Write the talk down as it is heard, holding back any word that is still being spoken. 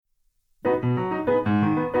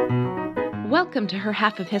Welcome to Her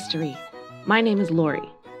Half of History. My name is Lori.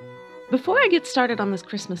 Before I get started on this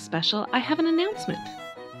Christmas special, I have an announcement.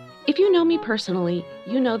 If you know me personally,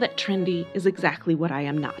 you know that trendy is exactly what I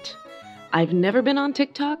am not. I've never been on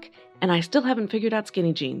TikTok, and I still haven't figured out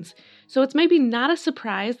skinny jeans, so it's maybe not a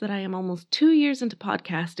surprise that I am almost 2 years into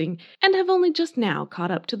podcasting and have only just now caught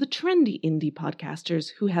up to the trendy indie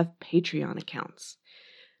podcasters who have Patreon accounts.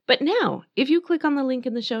 But now, if you click on the link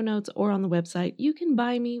in the show notes or on the website, you can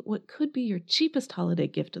buy me what could be your cheapest holiday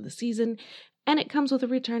gift of the season, and it comes with a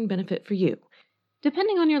return benefit for you.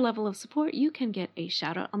 Depending on your level of support, you can get a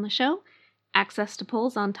shout-out on the show, access to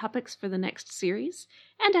polls on topics for the next series,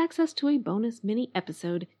 and access to a bonus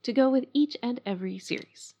mini-episode to go with each and every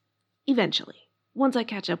series. Eventually, once I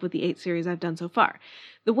catch up with the 8 series I've done so far.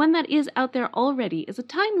 The one that is out there already is a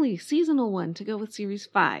timely, seasonal one to go with Series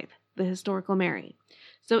 5, The Historical Mary.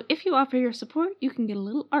 So if you offer your support, you can get a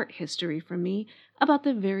little art history from me about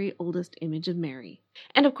the very oldest image of Mary.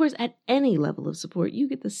 And of course, at any level of support, you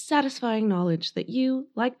get the satisfying knowledge that you,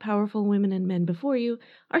 like powerful women and men before you,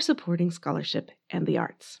 are supporting scholarship and the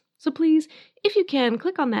arts. So please, if you can,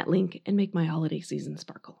 click on that link and make my holiday season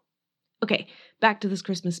sparkle. Okay, back to this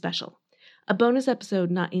Christmas special. A bonus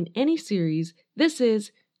episode not in any series. This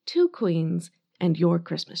is 2 Queens and Your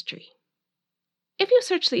Christmas Tree. If you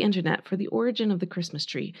search the internet for the origin of the Christmas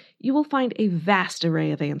tree, you will find a vast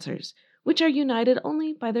array of answers, which are united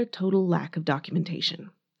only by their total lack of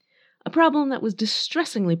documentation. A problem that was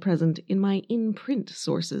distressingly present in my in-print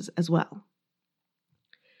sources as well.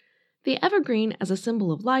 The evergreen as a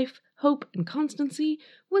symbol of life, hope, and constancy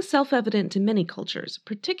was self-evident to many cultures,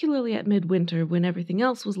 particularly at midwinter when everything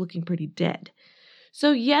else was looking pretty dead.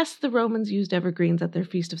 So yes, the Romans used evergreens at their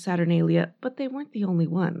Feast of Saturnalia, but they weren't the only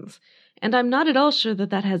ones. And I'm not at all sure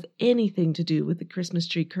that that has anything to do with the Christmas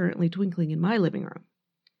tree currently twinkling in my living room.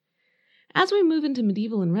 As we move into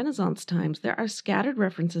medieval and Renaissance times, there are scattered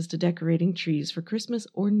references to decorating trees for Christmas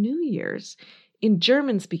or New Year's in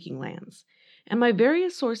German-speaking lands, and my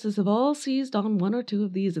various sources have all seized on 1 or 2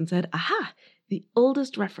 of these and said, aha, the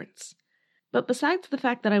oldest reference. But besides the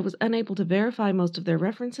fact that I was unable to verify most of their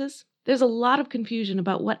references, there's a lot of confusion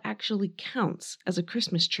about what actually counts as a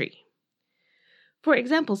Christmas tree. For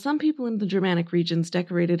example, some people in the Germanic regions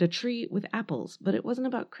decorated a tree with apples, but it wasn't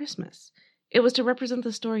about Christmas. It was to represent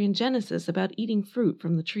the story in Genesis about eating fruit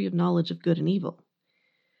from the tree of knowledge of good and evil.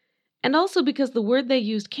 And also because the word they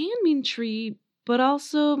used can mean tree, but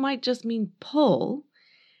also might just mean pole,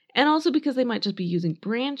 and also because they might just be using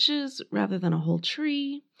branches rather than a whole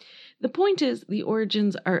tree. The point is, the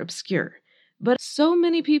origins are obscure. But so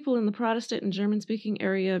many people in the Protestant and German-speaking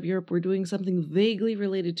area of Europe were doing something vaguely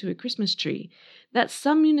related to a Christmas tree that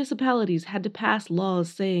some municipalities had to pass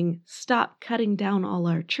laws saying, stop cutting down all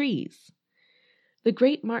our trees. The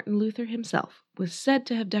great Martin Luther himself was said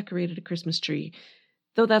to have decorated a Christmas tree,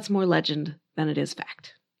 though that's more legend than it is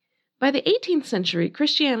fact. By the 18th century,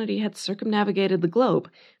 Christianity had circumnavigated the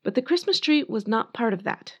globe, but the Christmas tree was not part of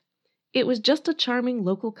that. It was just a charming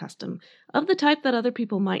local custom, of the type that other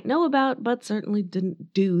people might know about, but certainly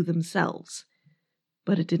didn't do themselves.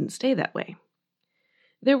 But it didn't stay that way.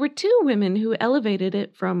 There were 2 women who elevated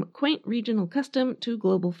it from quaint regional custom to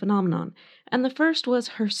global phenomenon, and the first was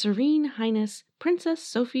Her Serene Highness Princess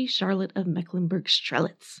Sophie Charlotte of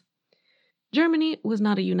Mecklenburg-Strelitz. Germany was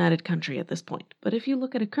not a united country at this point, but if you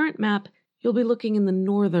look at a current map, you'll be looking in the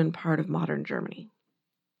northern part of modern Germany.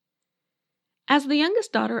 As the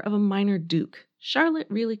youngest daughter of a minor duke, Charlotte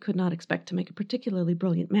really could not expect to make a particularly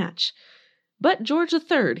brilliant match. But George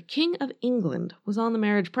III, King of England, was on the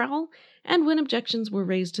marriage prowl, and when objections were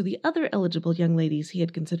raised to the other eligible young ladies he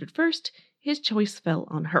had considered first, his choice fell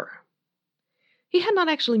on her. He had not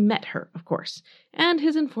actually met her, of course, and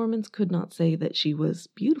his informants could not say that she was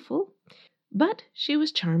beautiful, but she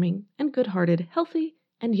was charming and good-hearted, healthy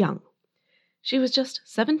and young. She was just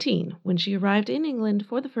 17 when she arrived in England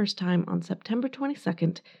for the first time on September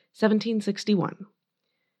 22nd, 1761.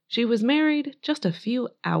 She was married just a few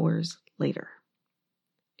hours later.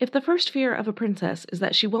 If the first fear of a princess is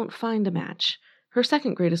that she won't find a match, her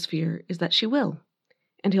second greatest fear is that she will,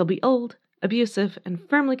 and he'll be old, abusive, and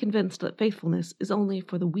firmly convinced that faithfulness is only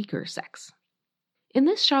for the weaker sex. In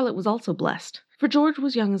this Charlotte was also blessed, for George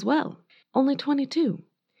was young as well, only 22.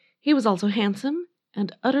 He was also handsome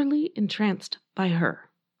and utterly entranced by her.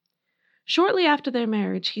 Shortly after their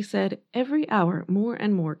marriage, he said, "Every hour more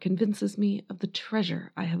and more convinces me of the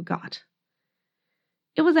treasure I have got."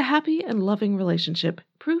 It was a happy and loving relationship,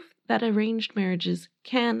 proof that arranged marriages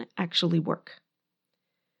can actually work.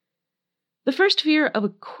 The first fear of a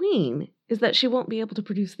queen is that she won't be able to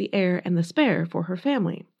produce the heir and the spare for her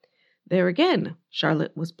family. There again,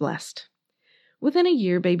 Charlotte was blessed. Within a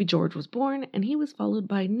year, baby George was born, and he was followed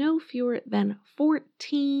by no fewer than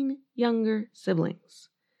 14 younger siblings.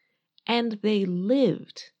 And they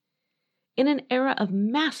lived. In an era of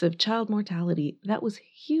massive child mortality, that was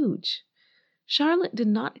huge. Charlotte did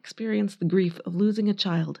not experience the grief of losing a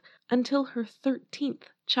child until her 13th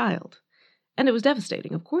child. And it was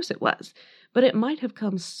devastating, of course it was, but it might have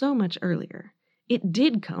come so much earlier. It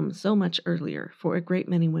did come so much earlier for a great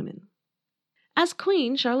many women. As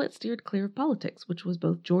queen, Charlotte steered clear of politics, which was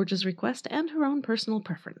both George's request and her own personal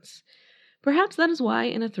preference. Perhaps that is why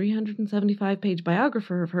in a 375-page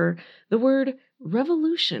biographer of her, the word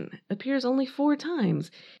revolution appears only 4 times,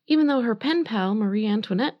 even though her pen pal Marie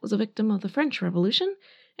Antoinette was a victim of the French Revolution,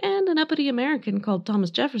 and an uppity American called Thomas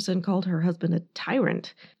Jefferson called her husband a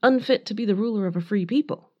tyrant, unfit to be the ruler of a free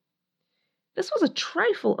people. This was a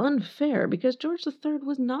trifle unfair because George III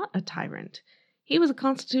was not a tyrant. He was a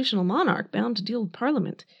constitutional monarch bound to deal with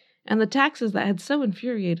Parliament, and the taxes that had so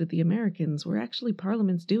infuriated the Americans were actually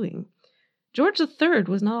Parliament's doing. George III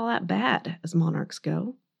was not all that bad as monarchs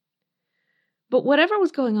go. But whatever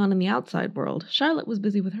was going on in the outside world, Charlotte was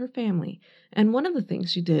busy with her family, and one of the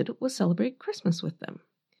things she did was celebrate Christmas with them.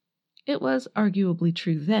 It was arguably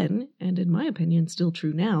true then, and in my opinion still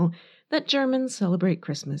true now, that Germans celebrate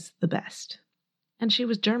Christmas the best. And she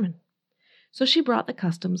was German, so she brought the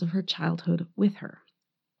customs of her childhood with her.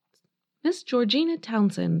 Miss Georgina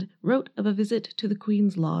Townsend wrote of a visit to the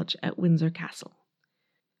Queen's Lodge at Windsor Castle.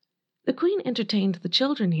 The Queen entertained the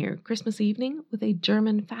children here Christmas evening with a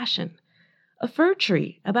German fashion. A fir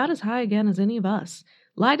tree, about as high again as any of us,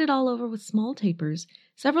 lighted all over with small tapers,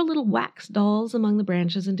 several little wax dolls among the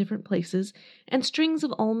branches in different places, and strings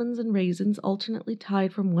of almonds and raisins alternately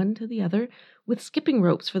tied from one to the other, with skipping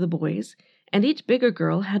ropes for the boys, and each bigger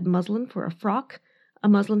girl had muslin for a frock, a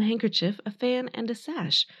muslin handkerchief, a fan, and a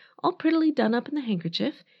sash, all prettily done up in the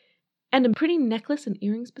handkerchief, and a pretty necklace and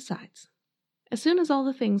earrings besides. As soon as all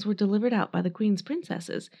the things were delivered out by the Queen's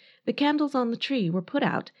princesses, the candles on the tree were put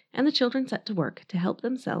out, and the children set to work to help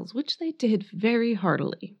themselves, which they did very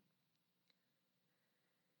heartily.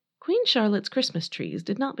 Queen Charlotte's Christmas trees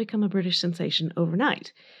did not become a British sensation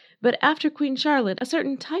overnight, but after Queen Charlotte, a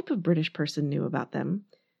certain type of British person knew about them,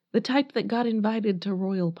 the type that got invited to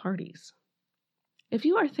royal parties. If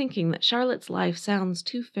you are thinking that Charlotte's life sounds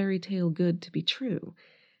too fairy tale good to be true,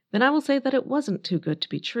 then I will say that it wasn't too good to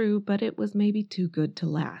be true, but it was maybe too good to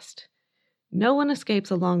last. No one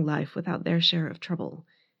escapes a long life without their share of trouble,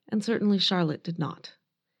 and certainly Charlotte did not.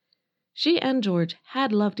 She and George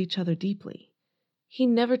had loved each other deeply. He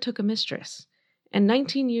never took a mistress, and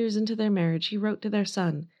 19 years into their marriage he wrote to their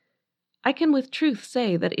son, "I can with truth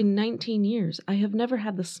say that in 19 years I have never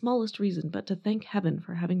had the smallest reason but to thank heaven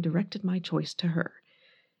for having directed my choice to her.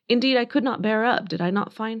 Indeed, I could not bear up did I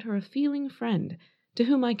not find her a feeling friend, to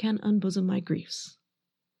whom I can unbosom my griefs."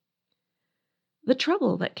 The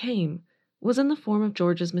trouble that came was in the form of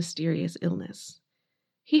George's mysterious illness.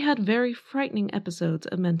 He had very frightening episodes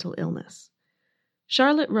of mental illness.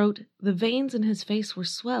 Charlotte wrote, "The veins in his face were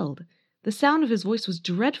swelled. The sound of his voice was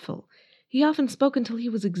dreadful. He often spoke until he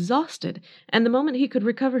was exhausted, and the moment he could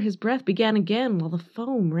recover his breath began again while the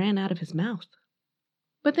foam ran out of his mouth.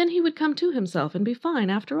 But then he would come to himself and be fine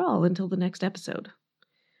after all until the next episode."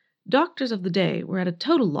 Doctors of the day were at a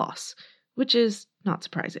total loss, which is not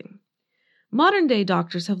surprising. Modern-day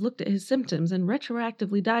doctors have looked at his symptoms and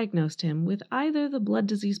retroactively diagnosed him with either the blood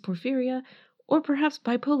disease porphyria or perhaps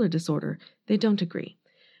bipolar disorder. They don't agree.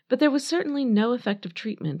 But there was certainly no effective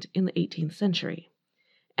treatment in the 18th century.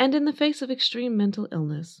 And in the face of extreme mental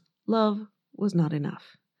illness, love was not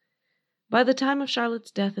enough. By the time of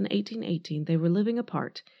Charlotte's death in 1818, they were living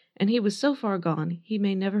apart, and he was so far gone he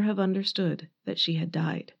may never have understood that she had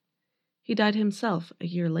died. He died himself a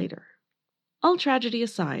year later. All tragedy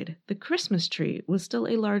aside, the Christmas tree was still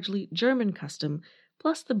a largely German custom,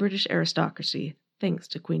 plus the British aristocracy, thanks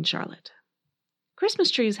to Queen Charlotte.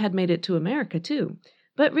 Christmas trees had made it to America, too,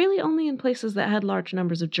 but really only in places that had large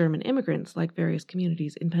numbers of German immigrants, like various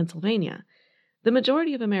communities in Pennsylvania. The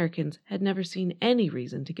majority of Americans had never seen any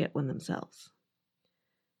reason to get one themselves.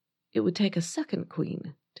 It would take a second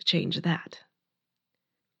queen to change that.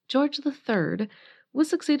 George III was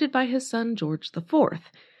succeeded by his son George IV,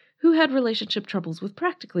 who had relationship troubles with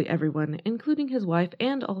practically everyone, including his wife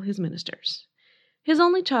and all his ministers. His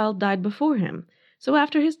only child died before him, so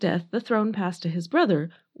after his death the throne passed to his brother,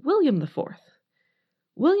 William IV.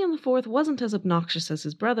 William IV wasn't as obnoxious as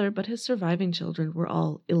his brother, but his surviving children were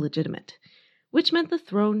all illegitimate, which meant the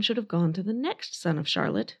throne should have gone to the next son of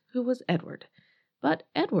Charlotte, who was Edward. But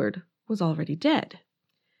Edward was already dead.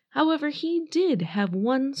 However, he did have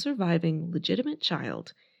one surviving legitimate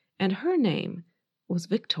child, and her name was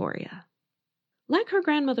Victoria. Like her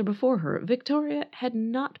grandmother before her, Victoria had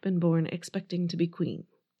not been born expecting to be queen.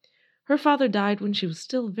 Her father died when she was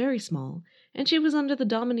still very small, and she was under the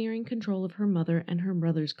domineering control of her mother and her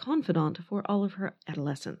brother's confidant for all of her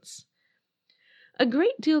adolescence. A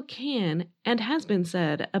great deal can and has been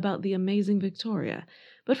said about the amazing Victoria,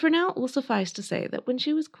 but for now it will suffice to say that when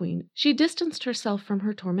she was queen, she distanced herself from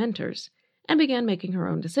her tormentors and began making her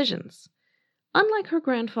own decisions. Unlike her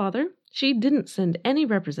grandfather, she didn't send any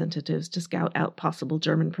representatives to scout out possible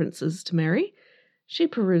German princes to marry. She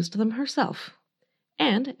perused them herself.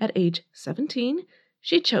 And at age 17,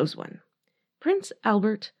 she chose one, Prince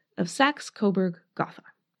Albert of Saxe-Coburg-Gotha.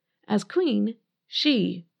 As queen,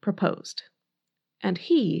 she proposed, and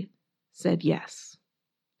he said yes.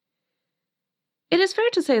 It is fair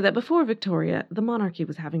to say that before Victoria, the monarchy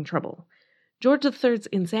was having trouble. George III's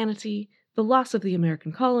insanity, the loss of the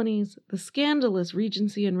American colonies, the scandalous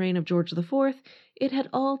regency and reign of George IV, it had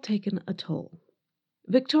all taken a toll.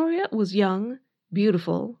 Victoria was young,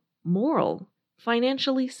 beautiful, moral,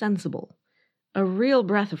 financially sensible, a real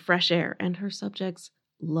breath of fresh air, and her subjects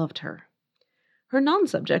loved her. Her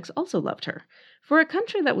non-subjects also loved her. For a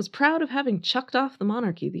country that was proud of having chucked off the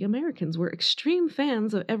monarchy, the Americans were extreme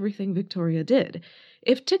fans of everything Victoria did.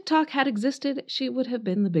 If TikTok had existed, she would have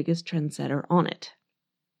been the biggest trendsetter on it.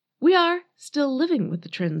 We are still living with the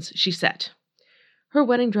trends she set. Her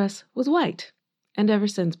wedding dress was white, and ever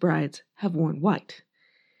since brides have worn white.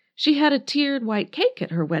 She had a tiered white cake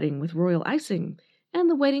at her wedding with royal icing, and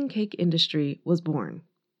the wedding cake industry was born.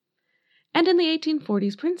 And in the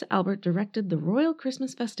 1840s, Prince Albert directed the royal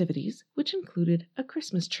Christmas festivities, which included a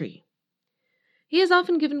Christmas tree. He is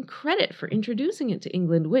often given credit for introducing it to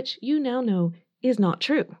England, which you now know is not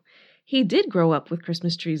true. He did grow up with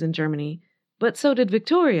Christmas trees in Germany, but so did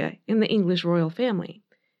Victoria in the English royal family.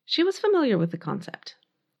 She was familiar with the concept.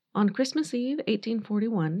 On Christmas Eve,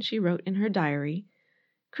 1841, she wrote in her diary,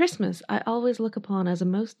 "Christmas I always look upon as a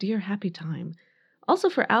most dear happy time, also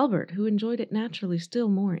for Albert, who enjoyed it naturally still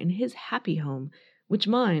more in his happy home, which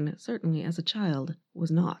mine, certainly as a child,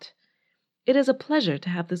 was not. It is a pleasure to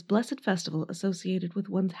have this blessed festival associated with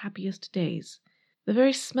one's happiest days. The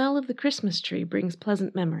very smell of the Christmas tree brings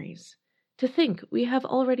pleasant memories. To think we have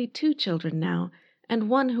already 2 children now, and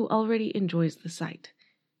one who already enjoys the sight.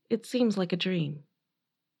 It seems like a dream."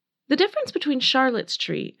 The difference between Charlotte's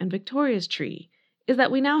tree and Victoria's tree is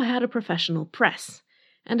that we now had a professional press,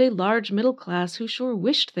 and a large middle class who sure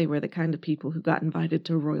wished they were the kind of people who got invited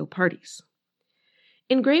to royal parties.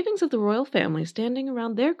 Engravings of the royal family standing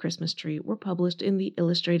around their Christmas tree were published in the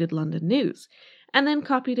Illustrated London News, and then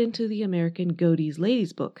copied into the American Godey's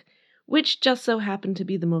Ladies' Book, which just so happened to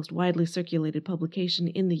be the most widely circulated publication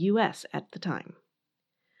in the U.S. at the time.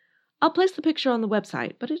 I'll place the picture on the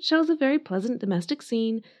website, but it shows a very pleasant domestic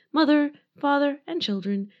scene, mother, father, and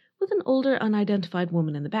children, with an older unidentified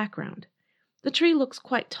woman in the background. The tree looks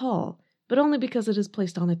quite tall, but only because it is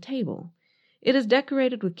placed on a table. It is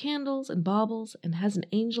decorated with candles and baubles and has an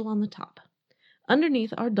angel on the top.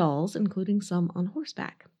 Underneath are dolls, including some on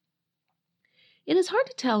horseback. It is hard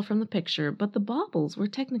to tell from the picture, but the baubles were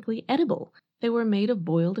technically edible. They were made of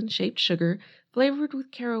boiled and shaped sugar, flavored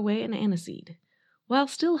with caraway and aniseed. While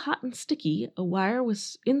still hot and sticky, a wire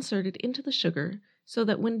was inserted into the sugar so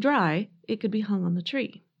that when dry, it could be hung on the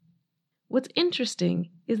tree. What's interesting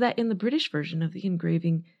is that in the British version of the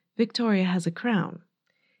engraving, Victoria has a crown.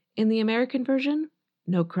 In the American version,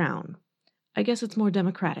 no crown. I guess it's more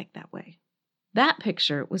democratic that way. That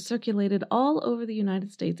picture was circulated all over the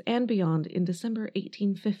United States and beyond in December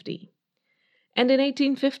 1850. And in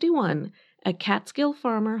 1851, a Catskill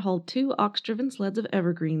farmer hauled 2 ox-driven sleds of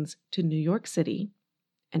evergreens to New York City,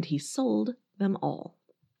 and he sold them all.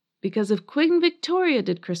 Because if Queen Victoria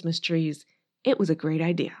did Christmas trees, it was a great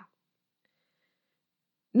idea.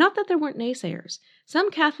 Not that there weren't naysayers. Some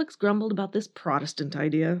Catholics grumbled about this Protestant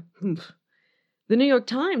idea. The New York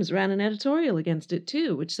Times ran an editorial against it,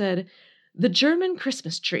 too, which said, "The German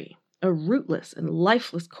Christmas tree, a rootless and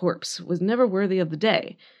lifeless corpse, was never worthy of the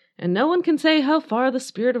day, and no one can say how far the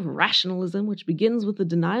spirit of rationalism, which begins with the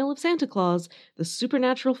denial of Santa Claus, the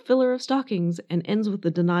supernatural filler of stockings, and ends with the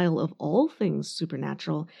denial of all things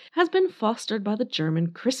supernatural, has been fostered by the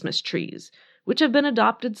German Christmas trees, which have been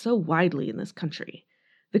adopted so widely in this country.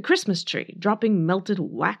 The Christmas tree, dropping melted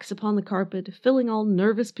wax upon the carpet, filling all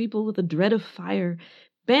nervous people with a dread of fire,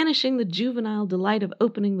 banishing the juvenile delight of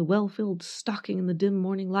opening the well-filled stocking in the dim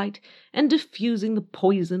morning light, and diffusing the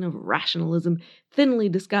poison of rationalism thinly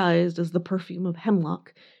disguised as the perfume of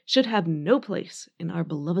hemlock, should have no place in our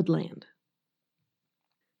beloved land."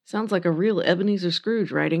 Sounds like a real Ebenezer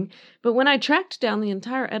Scrooge writing, but when I tracked down the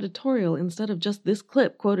entire editorial instead of just this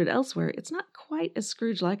clip quoted elsewhere, it's not quite as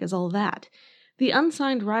Scrooge-like as all that. The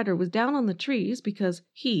unsigned rider was down on the trees because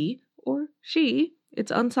he, or she, it's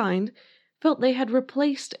unsigned, felt they had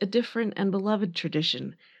replaced a different and beloved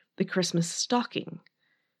tradition, the Christmas stocking.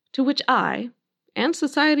 To which I, and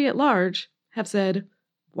society at large, have said,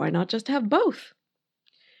 why not just have both?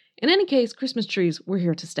 In any case, Christmas trees were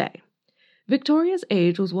here to stay. Victoria's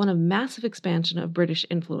age was one of massive expansion of British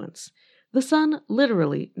influence. The sun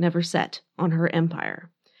literally never set on her empire.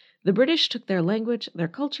 The British took their language, their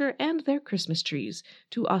culture, and their Christmas trees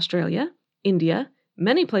to Australia, India,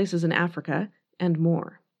 many places in Africa, and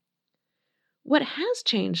more. What has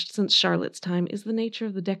changed since Charlotte's time is the nature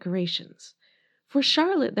of the decorations. For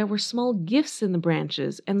Charlotte, there were small gifts in the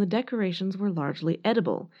branches, and the decorations were largely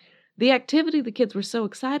edible. The activity the kids were so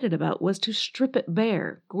excited about was to strip it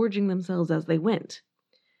bare, gorging themselves as they went.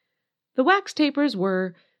 The wax tapers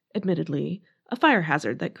were, admittedly, a fire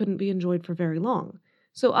hazard that couldn't be enjoyed for very long,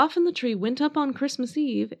 so often the tree went up on Christmas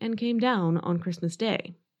Eve and came down on Christmas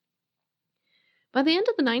Day. By the end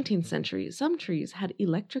of the 19th century, some trees had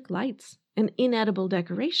electric lights and inedible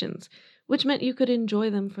decorations, which meant you could enjoy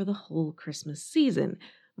them for the whole Christmas season,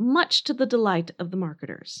 much to the delight of the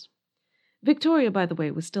marketers. Victoria, by the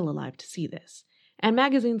way, was still alive to see this, and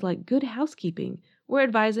magazines like Good Housekeeping were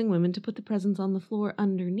advising women to put the presents on the floor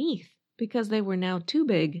underneath because they were now too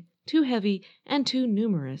big, too heavy, and too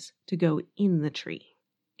numerous to go in the tree.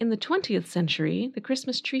 In the 20th century, the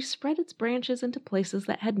Christmas tree spread its branches into places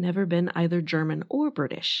that had never been either German or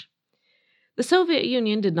British. The Soviet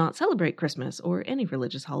Union did not celebrate Christmas, or any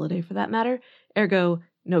religious holiday for that matter, ergo,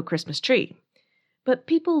 no Christmas tree. But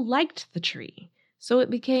people liked the tree, so it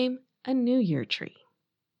became a New Year tree.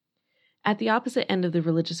 At the opposite end of the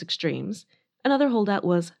religious extremes, another holdout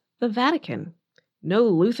was the Vatican. No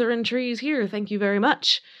Lutheran trees here, thank you very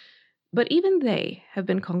much. But even they have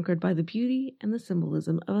been conquered by the beauty and the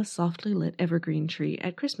symbolism of a softly lit evergreen tree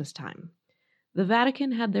at Christmas time. The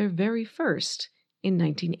Vatican had their very first in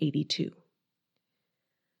 1982.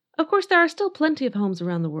 Of course, there are still plenty of homes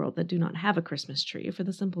around the world that do not have a Christmas tree for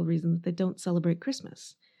the simple reason that they don't celebrate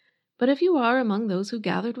Christmas. But if you are among those who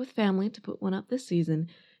gathered with family to put one up this season,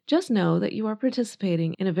 just know that you are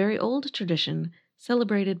participating in a very old tradition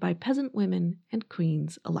celebrated by peasant women and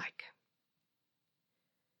queens alike.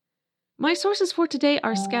 My sources for today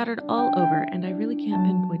are scattered all over, and I really can't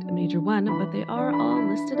pinpoint a major one, but they are all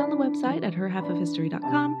listed on the website at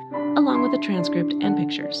herhalfofhistory.com, along with a transcript and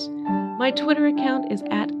pictures. My Twitter account is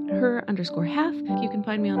at her_half. You can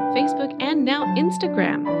find me on Facebook and now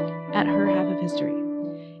Instagram at herhalfofhistory.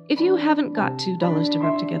 If you haven't got $2 to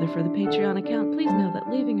rub together for the Patreon account, please know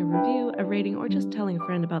that leaving a review, a rating, or just telling a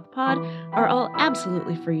friend about the pod are all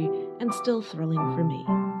absolutely free and still thrilling for me.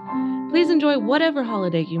 Please enjoy whatever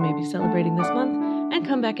holiday you may be celebrating this month, and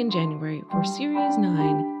come back in January for Series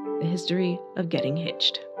 9, The History of Getting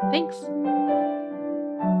Hitched. Thanks!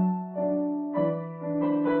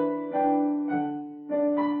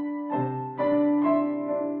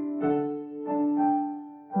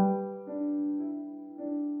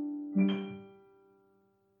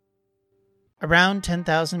 Around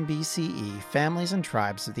 10,000 BCE, families and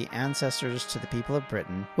tribes of the ancestors to the people of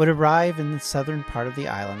Britain would arrive in the southern part of the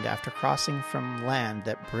island after crossing from land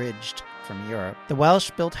that bridged from Europe. The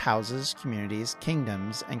Welsh built houses, communities,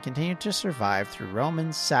 kingdoms, and continued to survive through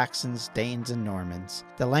Romans, Saxons, Danes, and Normans.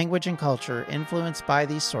 The language and culture influenced by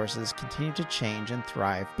these sources continued to change and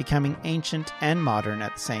thrive, becoming ancient and modern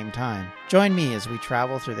at the same time. Join me as we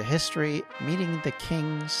travel through the history, meeting the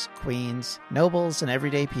kings, queens, nobles, and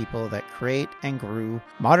everyday people that create and grew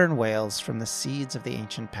modern Wales from the seeds of the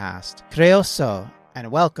ancient past. Croeso,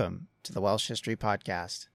 and welcome to the Welsh History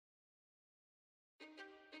Podcast.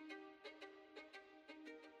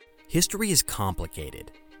 History is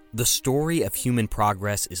complicated. The story of human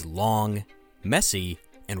progress is long, messy,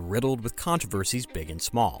 and riddled with controversies big and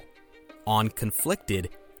small. On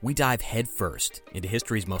Conflicted, we dive headfirst into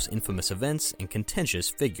history's most infamous events and contentious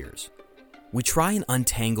figures. We try and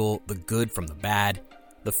untangle the good from the bad,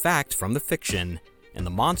 the fact from the fiction, and the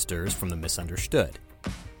monsters from the misunderstood.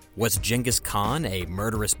 Was Genghis Khan a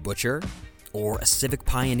murderous butcher or a civic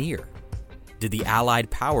pioneer? Did the Allied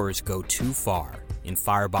powers go too far in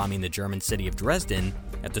firebombing the German city of Dresden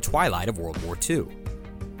at the twilight of World War II?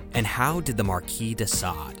 And how did the Marquis de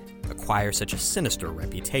Sade acquire such a sinister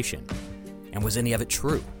reputation? And was any of it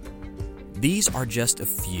true? These are just a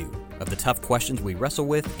few of the tough questions we wrestle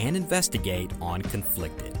with and investigate on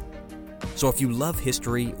Conflicted. So if you love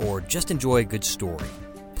history or just enjoy a good story,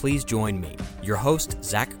 please join me, your host,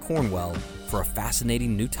 Zach Cornwell, for a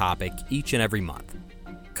fascinating new topic each and every month.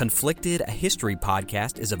 Conflicted, a history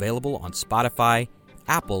podcast, is available on Spotify,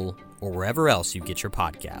 Apple, or wherever else you get your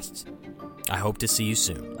podcasts. I hope to see you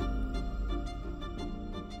soon.